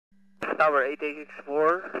Tower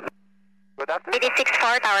 8864. Good afternoon.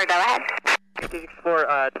 8864, Tower, go ahead.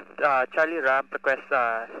 8864, Charlie ramp, request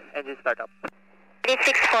engine startup.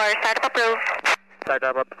 8864, startup approved.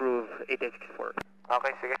 Startup approve, 8864.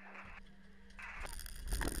 Okay, sige.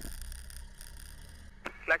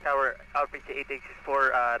 Flag Tower, RPC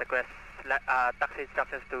 8864, request taxi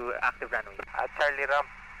instructions to active runway. Charlie ramp.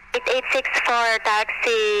 8864,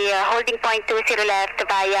 taxi, holding point 20 left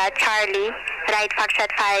via Charlie, right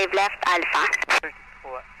Foxtrot 5, left Alpha.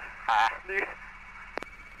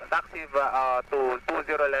 Taxi to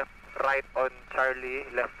 20 left, right on Charlie,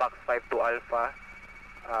 left Fox 5 to Alpha,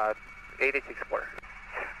 8864.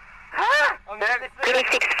 Ha?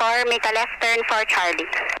 8864, make a left turn for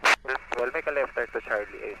Charlie. Well, make a left turn to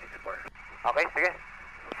Charlie, 864. Okay, sige.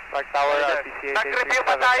 Park Tower, RPC 8867. Nag-review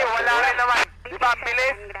pa tayo, wala rin naman. Di ba,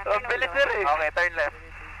 bilis? Bilis sir eh. Okay, turn left.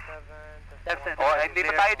 Oh, hindi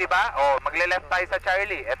pa tayo, di ba? Oh, magle-left tayo sa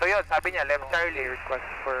Charlie. Ito yun, sabi niya, left Charlie. Request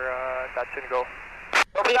for touch and go.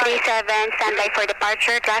 337, standby for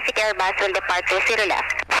departure. Traffic Airbus will depart 20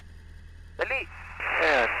 left. Dali.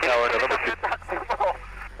 Ayan, tower na number 2. Taxi mo.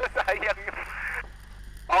 Sayang yun.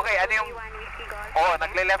 Okay, ano yung... Oh,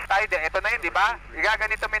 nagle-left tayo din. Ito na yun, di ba?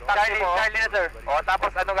 Igaganito mo yung taxi mo. Charlie na, sir. Oh,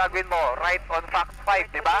 tapos ano gagawin mo? Right on Fox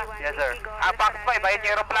 5, di ba? Yes, sir. Fox 5, ayun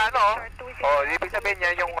yung aeroplano. Oh, ibig sabihin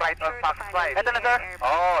niya yung right on Fox 5. Ito na, sir.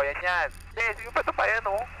 Oh, yan yan. Sige pa ito pa yan,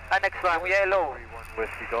 oh. Next one. Yung yellow.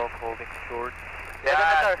 Whiskey Golf holding short.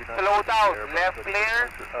 Yan, slow down. Left clear.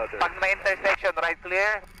 Pag may intersection, right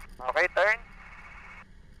clear. Okay, turn.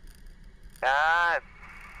 Yan.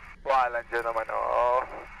 Walang dyan naman, oh.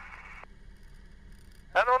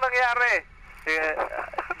 Anong nangyari?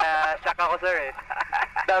 Na-shock ako, sir, eh.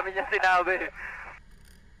 Dami niya sinabi.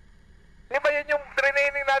 Di ba yun yung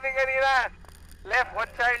training natin kanina? Left on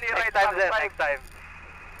Charlie, right on sir. 5. Next time.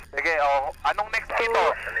 Sige, oh. Anong next ito?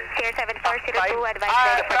 Tier 7402,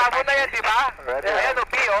 advise Bravo na yan, di ba? Ayan, o,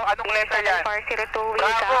 B, oh. Anong letter yan? 7402, we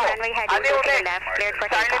Bravo. got runway heading Ano yung to next? left, cleared for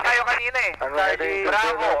Charlie takeoff. tayo kanina eh. Charlie,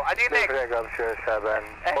 Bravo. Ano yung next? Echo.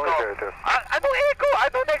 Anong echo?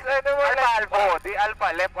 Anong next? Ano mo? Alpha, Alpha. Oh, di Alpha.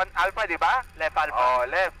 Left on Alpha, di ba? Left Alpha. Oh,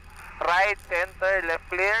 left. Right, center, left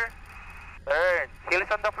clear. Turn.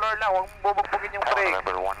 Heels on the floor lang. Huwag mong bubugbugin yung brake.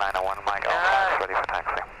 November 1901, Mike Yan. Alpha, ready for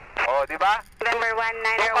taxi. Oh, di ba? November Yung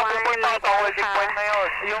 1901, pagpupunta Mike sa holding point na yun.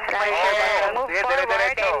 Yung Right, move sige, forward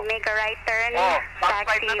dire-diretso. and make a right turn. Oh, Fox 5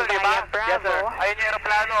 Taxi na to, di ba? via Bravo. Yes, sir. Ayun yung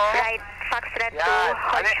aeroplano, oh. Right, Foxtrot 2, Yan.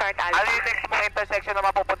 hold short Ano Alpha. yung next mong intersection na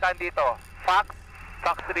mapupuntahan dito? Fox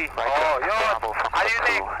 3. Right, Oh, yun. Bravo, Fox Ano yung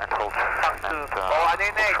 2 next? and hold. Fox 2. And, Oh, ano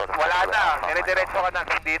yung next? short Wala left na. Alpha, Mike Dire-diretso ka Alpha. na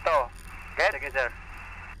hanggang dito. Get? Sige, sir.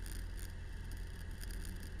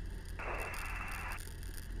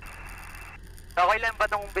 Okay lang ba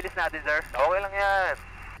itong bilis natin, sir? Okay lang yan.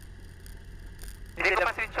 Hindi ko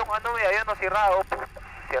ma-switch yung ano eh. Ayun o, sira o.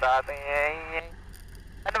 Sira ito yung...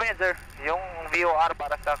 Ano ba yan, sir? Yung VOR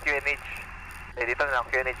para sa QNH. Eh, dito na lang.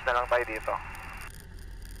 QNH na lang tayo dito.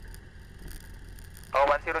 Oh,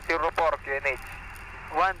 1004 QNH.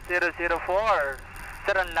 1004.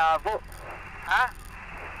 Sir, ang labo. Ha?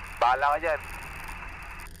 Bahala ka dyan.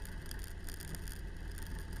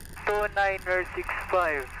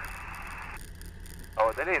 2965. Oh,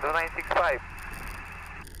 dali. 2965.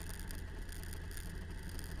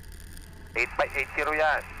 80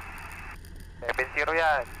 yan. 70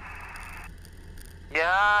 yan.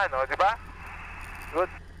 Yan, o, di ba? Good.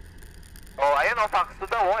 Oh, ayun o, Fox 2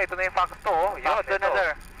 daw, oh. Ito na yung Fox 2, oh. Yun, Fox 2 na, ito.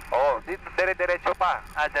 sir. Oh, dire-diretso pa.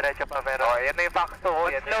 Diretso pa, pero... Oh, yan na yung Fox 2, oh.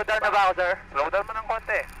 Yan Slow down na ba ako, sir? Slow down mo ng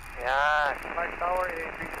konti. Yan. Park Tower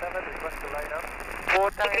 837, request to line up.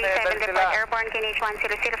 Putang ina, 37 yan sila. depart airborne QNH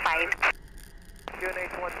 1005.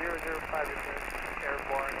 QNH 1005 is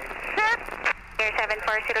airborne. Tier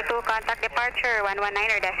 7402, contact departure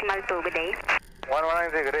 119 or decimal 2, good day.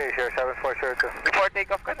 119, good day, share 7402. Before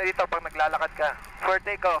takeoff ka na dito pag naglalakad ka. For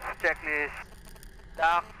takeoff, checklist.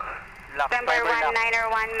 Lock November fiber lock.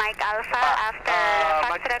 1901, Mike Alpha, after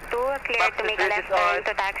Foxtrot 2, cleared to make a left turn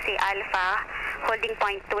to taxi Alpha, holding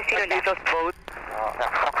point 20 left. Dito's boat.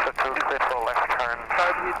 Foxtrot 2, clear for left turn.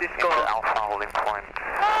 Start with this Into call. Alpha holding point.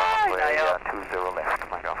 Runway 20 left,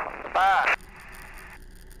 Mike Alpha. Pa,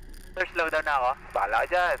 Sir, slow down na ako. bahala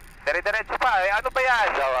ka dyan. Dire-diretso pa eh. Ano ba yan?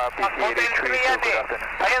 Hotel 3 yan eh.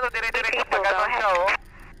 Ayan o, dire-diretso pa. Ganon siya oh.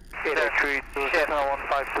 832,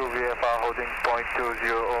 152 VFR holding point 20,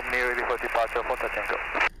 Omni ready for departure for touch and go.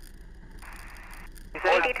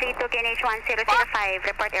 83 to QNH 1005,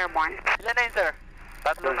 report airborne. Ilan na yun, sir?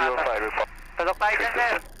 Tatlo na. 205 report. Pasok tayo dyan,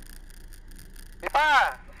 sir. Di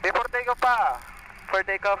pa. Before takeoff pa. For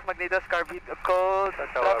takeoff, magnetos carbide code,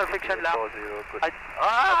 rotor friction lock. 40,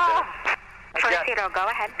 40, go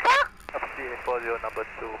ahead. CA40 number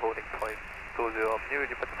 2 holding point 20 Omni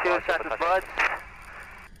ready for Shot departure. buds.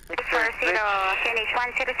 640,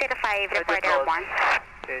 CNH1005, report airborne.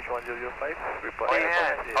 CH1005 report. O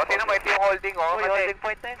yan. O, tingnan mo, ito yung holding, o. Uy, holding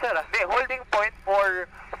point na yun, sir, ah. Hindi, holding point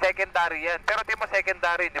for secondary yan. Pero tingnan mo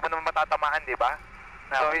secondary, hindi mo naman matatamaan, di ba?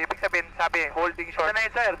 So, ibig sabihin, sabi, holding short. Yan na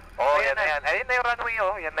yun, sir. Oh, yan na yan. Ayun na yung runway,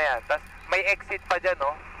 oh. Yan na yan. Tapos, may exit pa dyan,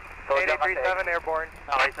 oh. So, dyan kasi. 8837 airborne.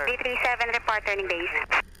 Okay, sir. 337, report turning base.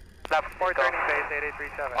 Left, Report turning base,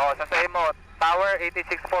 8837. Oh, sasabihin mo, tower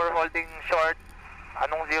 864 holding short.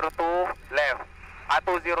 Anong 02 left?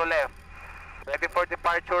 20 left. Ready for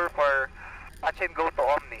departure for touch and go to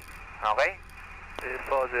Omni. Okay?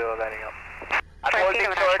 CH40 landing up. At holding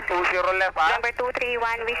short 20 left, ha? Number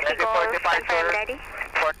 231, Whiskey Ready for Golf, departure. confirm ready.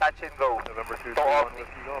 For touch and go. November 2 To Omni.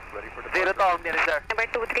 ready for 0 to Omni, sir. Number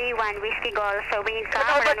 231, Whiskey Golf, wind calm,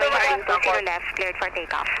 Ano ba runway ito? 20 left, cleared for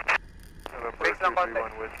takeoff. November Brakes lang konti.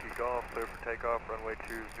 231 Whiskey Golf, clear for takeoff, runway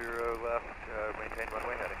 20 left, maintain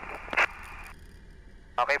runway heading.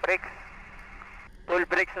 Okay, brakes. Full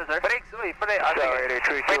brakes na, sir. Brakes, uy, pre. Sorry,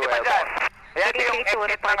 Sige. Pwede pa dyan. Ayan yung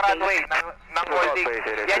exit ng runway, ng holding.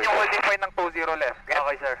 Yan yung holding point ng 20 left.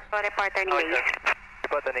 Okay, sir. So, report turning Okay, base.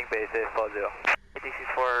 Report turning base CH40. This is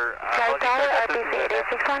for Flight holding tower, short at RPC 20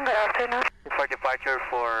 left. 861, good afternoon. For departure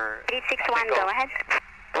for 861, go ahead.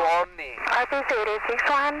 to Omni. RPC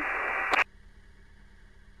 861.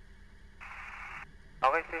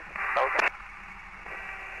 Okay, sis. Tawag.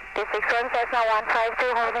 261, Cessna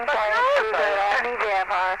 152, holding point 20, Omni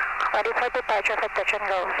VFR, ready for departure for touch and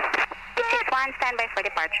go. 261, standby for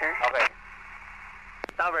departure. Okay.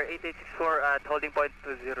 Tower 8864 at holding point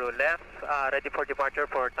 20 left. Ready for departure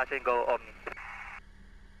for touch and go Omni.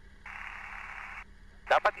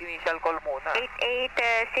 Dapat initial call muna. 8864,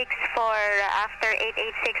 after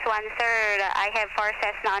 8861, sir, I have 4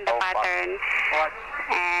 Cessna on the pattern. What?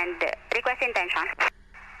 And request intention.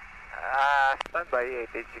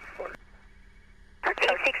 Standby 8864.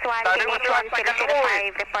 861, Sabi mo,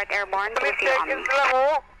 CNH1005, report airborne, 3 20 Omni. seconds lang,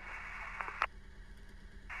 oh.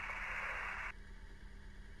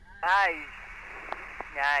 Nice.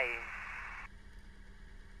 Nice.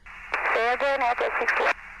 Say again,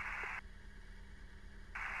 8861.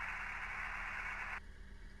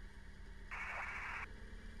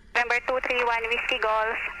 November 231, Whiskey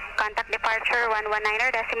Golf, contact departure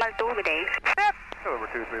 119er, decimal 2, good day. November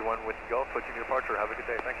 231 Whiskey Golf, switching to departure. Have a good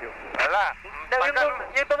day. Thank you. Wala.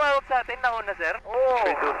 Yung tumawag sa atin, nauna, sir? Oo.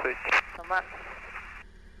 326. Tama.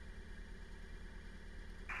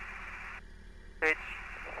 Switch.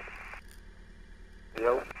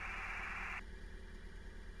 Yo.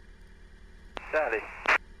 Sally.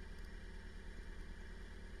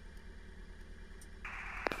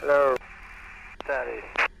 Hello. Sally.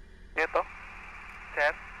 Ito?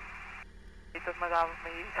 Sir? Ito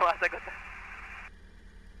may sumasagot.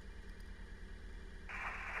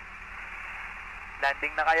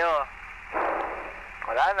 Landing na kayo.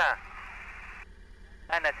 Wala na.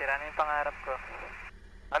 Nasira na yung pangarap ko.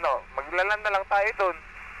 Ano, maglalan na lang tayo dun.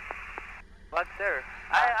 Wag, sir.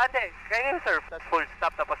 Ate, kayo sir. Tapos full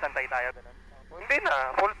stop, tapos antay tayo. Ganun. Hindi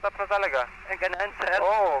na, full stop na talaga. Ganun, sir.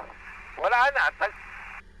 Oo. Wala na.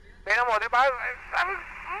 Tingnan mo, di ba?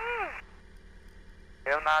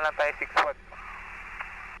 Ayaw na lang tayo 6-1.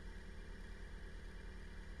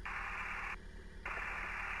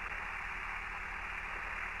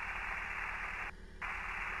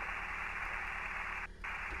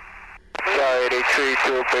 Sorry,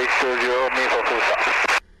 832, base 20, me for full stop.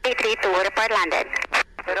 832, report landed.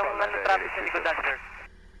 Pero kung ano traffic sa likodan, sir.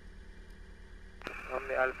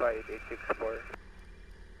 Omni Alpha 8864.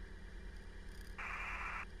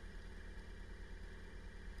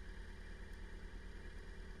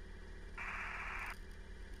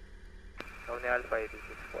 Omni Alpha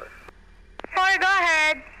 8864. 4, go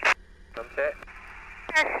ahead. Kamse?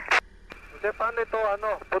 Yes. Kamse, paano ito,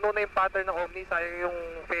 puno na yung pattern ng Omni, sayang yung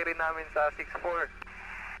ferry namin sa 64.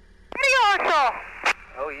 Seryoso?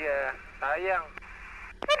 Oh yeah, sayang.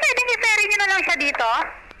 Pwede i-ferry nyo na lang siya dito?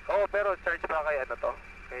 Oo, pero charge pa kay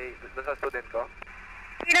kay doon sa student ko.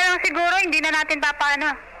 Hindi na lang siguro, hindi na natin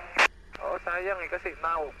papaano. Oo, sayang kasi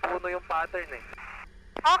puno yung pattern eh.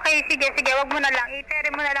 Okay, sige, wag mo na lang.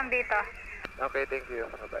 I-ferry mo na lang dito. Okay, thank you.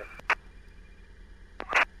 Bye-bye.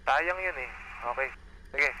 Sayang yun eh. Okay.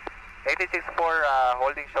 Sige. 8864,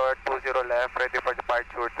 holding short, 20 left, ready for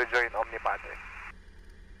departure to join Omni pattern.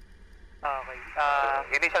 Okay.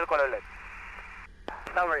 Initial call ulit.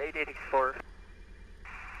 Tower 8864.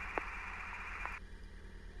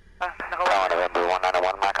 Tower November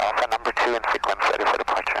 191 Mike Alpha, number 2 in sequence, ready for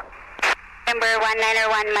departure. Number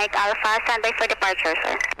 1901, Mike Alpha, standby for departure,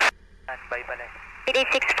 sir. Standby pala.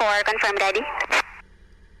 8864, confirm ready.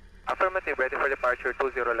 Affirmative, ready for departure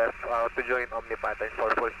 20 left to join Omni pattern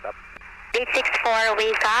for full stop. 864,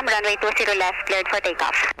 wing com, runway 20 left, cleared for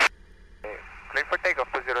takeoff. Okay. Clear for takeoff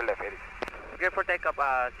 20 left, Eddie. Clear for takeoff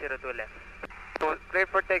 02 left. Clear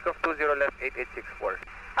for takeoff 20 left, 8864.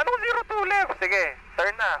 Anong 02 left? Sige,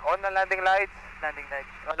 turn na. On na landing lights. Landing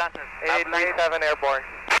lights. Wala sir. 837 airborne.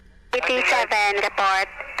 837, report,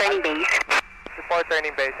 turning base. Support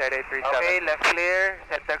turning base at 837. Okay, left clear,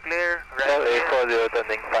 center clear, right Shell clear. 840,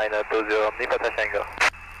 turning final 20, Omni Patango.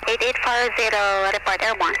 8840, report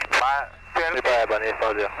airborne. 12 Report airborne,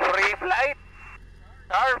 840. free flight.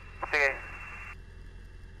 Sharp. Sige.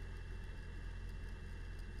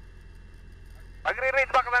 Magre-read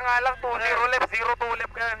back na nga lang, 20 left, 02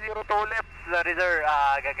 left ka, 02 left. Sorry sir,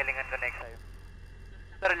 gagalingan ko next time.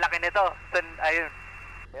 Sir, laki nito. Ayun.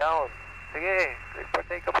 Yan. Sige, clear for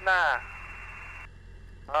takeoff na.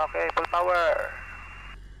 Okay, full power.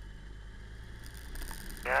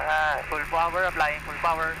 Yan. Full power, applying full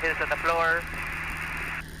power. Heels on the floor.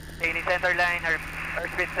 Chaining center line,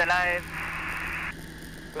 airspeed's alive.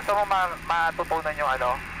 Gusto mo matutunan yung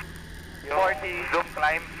ano? Yung 40. zoom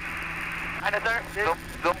climb? Ano sir?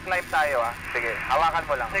 Zoom climb tayo ah. Sige, hawakan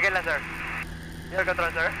mo lang. Sige lang sir. Your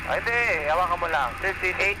control sir. Hindi, hawakan mo lang.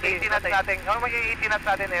 15, 80 knots natin, ano magiging 80 knots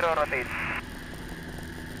natin i-rotate?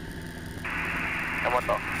 Ano mo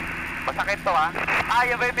to? Masakit to ah.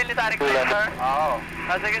 Yung may military climb sir. Oo.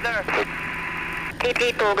 Sige sir.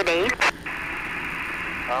 332, good day.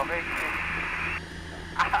 Okay.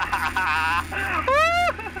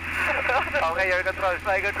 Okay, your control.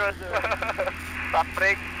 My control sir. Stop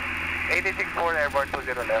brake. 864 airborne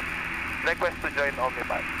 20 left. Request to join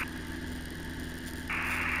Omnipad.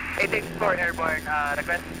 864 airborne,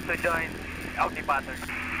 request to join Omni pattern.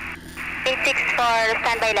 864,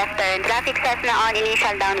 standby left turn. Traffic says na on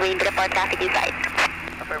initial downwind, report traffic inside.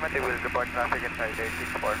 Affirmative, will report traffic inside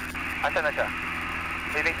 864. Asa na siya?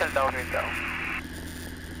 Initial downwind daw.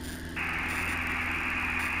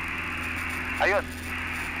 Ayun.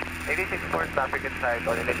 864 traffic inside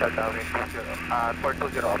on initial downwind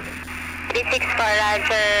 420 Omni. 364,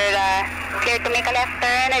 roger. Cleared to make a left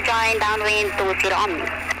turn, join downwind 20 Omni.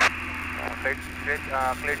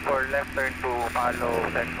 Cleared for left turn to follow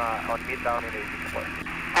Cessna on mid down in 864.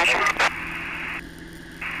 Roger.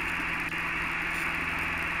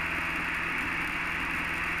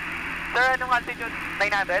 Sir, anong altitude?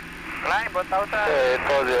 900? Climb 1,000.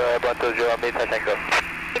 840, airborne 20, Omni Patango.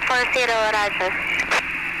 840, roger.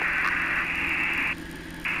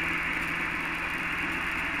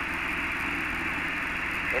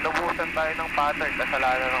 Inubusan tayo ng pattern,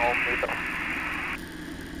 kasalanan ng Omni ito.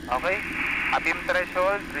 Okay? Abeam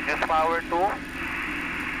threshold, reduce power to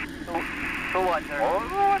 2-1 sir. oh,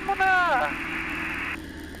 1 mo na.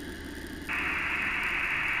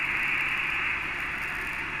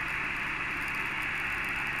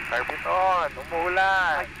 Carpet on,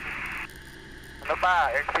 umuulan. Ano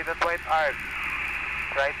ba? Airspeed at white arc.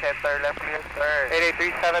 Right center, left clear, turn.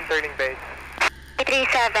 8837 turning base.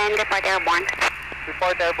 837, report airborne.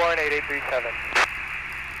 Report airborne 8837.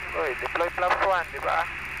 Uy, deploy flaps 1, di ba?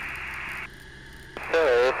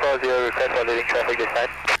 Sir, 840, request for leading traffic this time.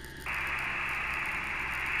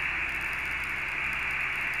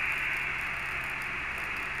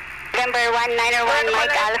 November 1901,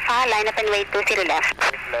 Mike Alpha, line up and wait 20 left.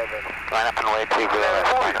 11. Line up and wait, 2 left,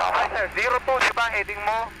 Uy, sign off. ay sir, 02, di ba heading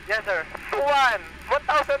mo? Yes sir. 21,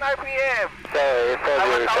 1,000 RPM. Sir,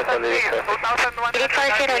 840, request for 1,000 leading feet, traffic. 2,100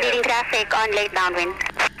 840, leading traffic on late downwind.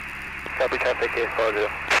 Copy traffic, 840.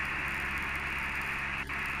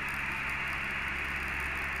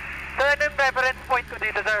 Sir, ano yung reference point ko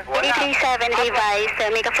dito sir? 837, revise,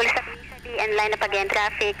 make a full stop initially and line up again.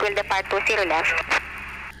 Traffic will depart 20 left.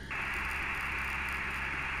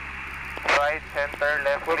 Right center,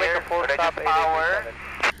 left We'll make clear, a full reduce stop, power.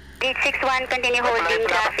 861, continue holding.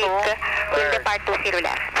 Traffic will depart 20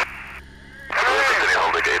 left.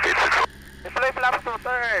 Deploy flaps 2,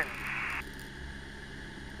 turn.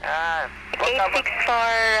 Yan.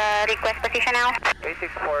 864, request position now.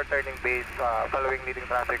 864 turning base, following leading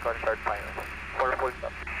traffic on short final. For full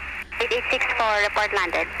stop. 8864, report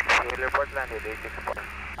landed. Will report landed, 864.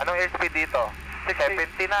 Anong airspeed dito? 70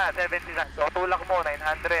 na. 70 na. So, tulak mo,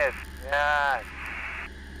 900. Yan.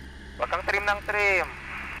 Huwag kang trim ng trim.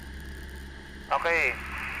 Okay.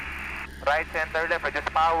 Right, center, left, reduce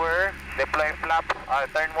power. Deploy flaps.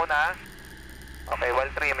 Turn muna. Okay, while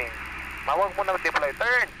trimming. Mawag mo na deploy.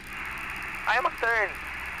 Turn. Ayaw mag-turn.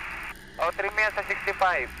 Trim mo yan sa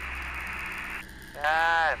 65.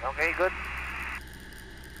 Yan. Okay, good.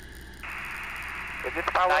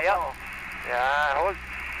 Reduce power mo. Yan, hold.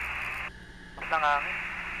 ng hangin.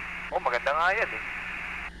 Oh, maganda nga yan eh.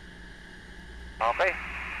 Okay.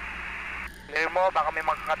 Clear mo, baka may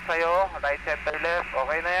mag-cut sa'yo. Right, center, left.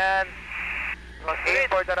 Okay na yan. Aim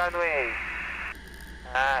for the runway.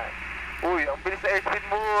 Ah. Uy, ang bilis na airspeed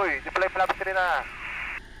mo, uy. Deploy flaps 3 na.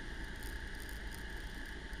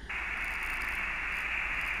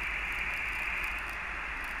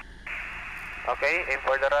 Okay, aim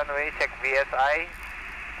for the runway. Check VSI.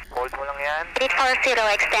 Hold mo lang yan. 340,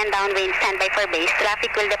 extend downwind, standby for base.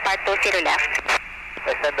 Traffic will depart 20 left.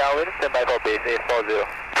 Extend downwind, standby for base, 840.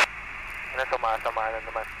 Ano, sama na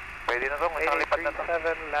naman. Pwede na itong isang lipat na ito.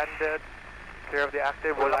 87 landed. Clear of the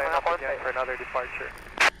active, we'll line up again for another departure.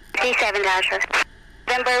 37 Roger.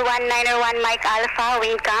 November 191 Mike Alpha,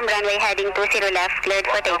 wind calm, runway heading 20 left, cleared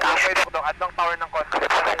for takeoff. At ng power ng concept.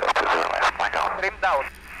 Trim down.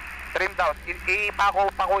 Trim down.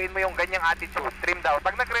 Pakuin mo yung ganyang attitude. Trim down.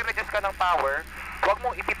 Pag nagre-reduce ka ng power, huwag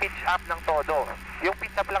mong ipipitch up ng todo. Yung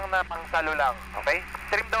pitch up lang na pang salo lang. Okay?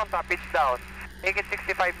 Trim down pa, pitch down. Make it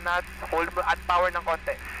 65 knots, hold mo at power ng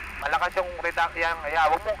konti. Malakas yung reduction.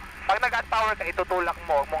 Huwag mo, pag nag-add power ka, itutulak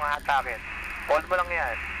mo, huwag mong hatakin. Hold mo lang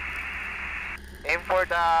yan. Aim for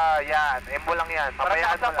the, yan. Aim mo lang yan.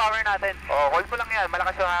 Pabayaan mo lang. Power natin. Oh, hold mo lang yan.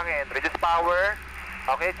 Malakas yung hangin. Reduce power.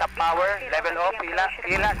 Okay, chop power. Level off.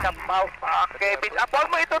 Ila, chop power. Okay, pitch up. Huwag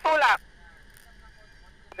mo itutulak.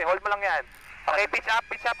 Okay, hold mo lang yan. Okay, pitch up,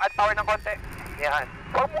 at power ng konti. Yan.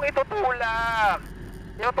 Huwag mong itutulak.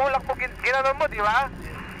 Itutulak mo, ginanon mo, di ba?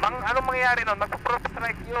 Anong mangyayari nun? Mag-prop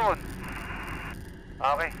strike yun.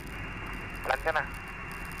 Okay. Plan ka na.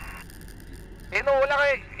 Wala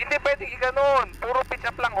kayo. Hindi pwede i-ganon. Puro pitch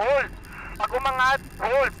up lang, hold. Pag umangat,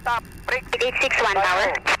 hold, stop, break. 861 tower.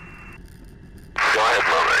 Go ahead,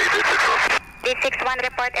 Mama, 861. 861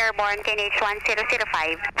 report airborne, KNH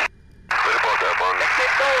 1005. Report airborne,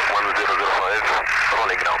 1005,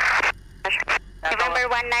 rolling ground. November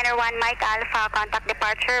 191 Mike Alpha, contact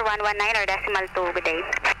departure 119 or decimal 2, good day.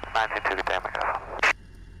 19 to the Pampanga.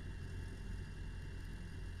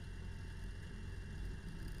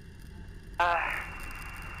 Ah.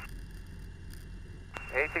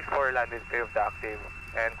 864 landed, clear of the active,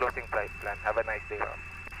 and closing flight plan. Have a nice day.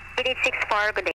 8864, good day.